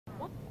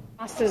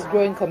Fastest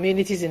growing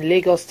communities in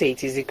Lagos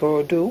State is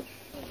Ikorodu,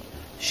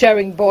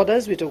 sharing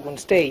borders with Ogun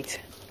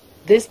State.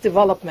 This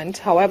development,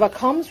 however,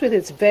 comes with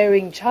its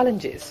varying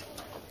challenges,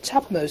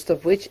 topmost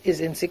of which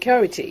is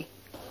insecurity.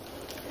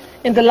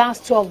 In the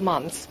last 12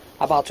 months,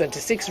 about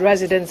 26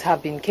 residents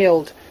have been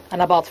killed and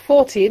about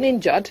 14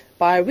 injured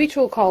by a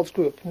ritual cult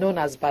group known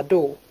as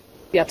Badoo.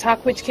 The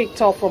attack, which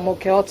kicked off from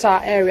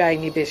Okeota area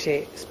in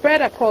Ibeshe,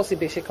 spread across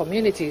Ibeshe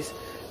communities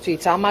to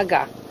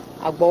Itamaga,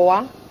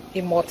 Agbowa,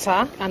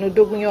 Imota and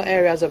Odogunyo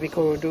areas of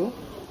Ikorodu.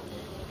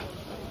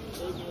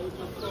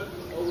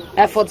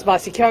 Efforts by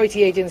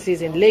security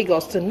agencies in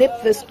Lagos to nip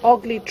this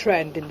ugly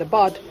trend in the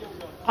bud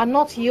are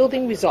not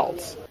yielding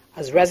results,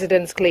 as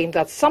residents claim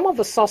that some of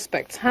the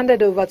suspects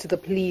handed over to the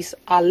police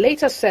are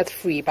later set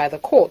free by the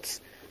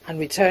courts and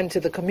returned to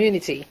the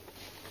community.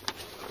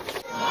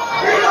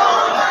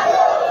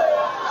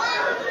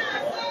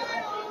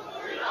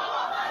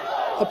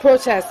 A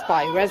protest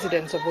by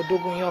residents of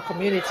Odogunyo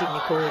community in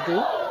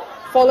Ikorodu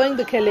following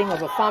the killing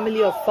of a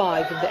family of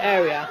 5 in the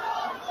area.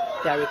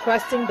 They are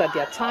requesting that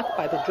the attack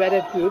by the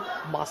dreaded group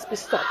must be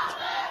stopped.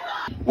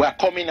 We are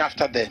coming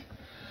after them.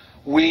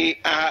 We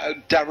are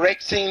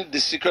directing the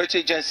security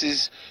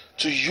agencies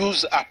to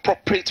use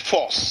appropriate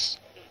force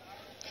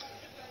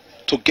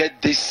to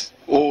get this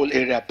whole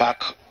area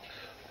back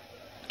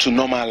to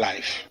normal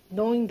life.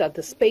 Knowing that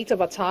the spate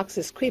of attacks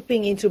is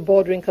creeping into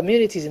bordering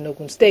communities in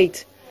Ogun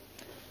State,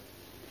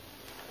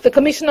 the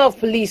Commissioner of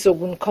Police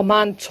Ogun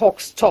Command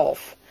talks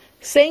tough,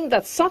 saying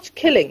that such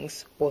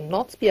killings will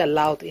not be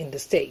allowed in the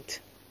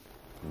state.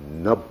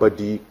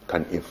 Nobody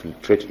can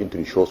infiltrate into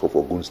the shores of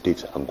Ogun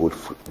State and go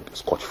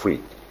scot-free.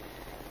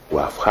 We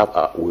have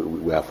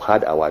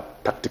had our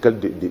tactical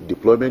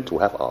deployment, we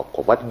have our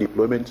covert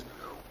deployment,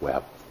 we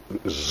have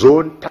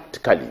zoned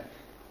tactically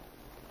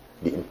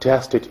the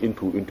entire state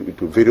into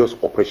various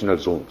operational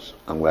zones,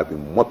 and we have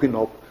been mopping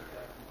up,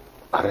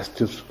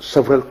 arresting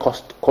several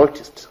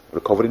cultists,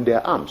 recovering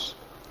their arms.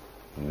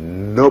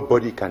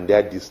 Nobody can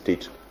dare this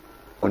state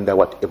under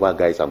whatever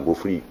guise and go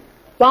free.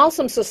 While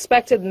some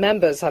suspected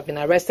members have been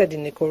arrested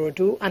in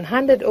Ikorodu and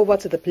handed over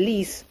to the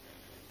police,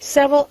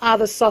 several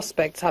other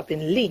suspects have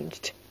been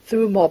lynched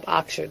through mob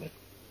action.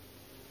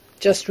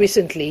 Just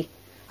recently,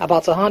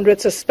 about 100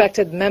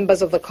 suspected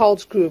members of the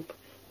cult group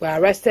were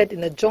arrested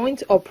in a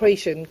joint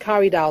operation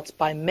carried out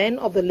by men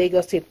of the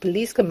Lagos State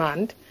Police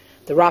Command,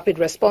 the Rapid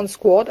Response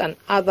Squad and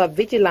other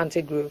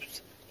vigilante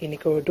groups in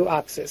Ikorodu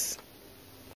axis.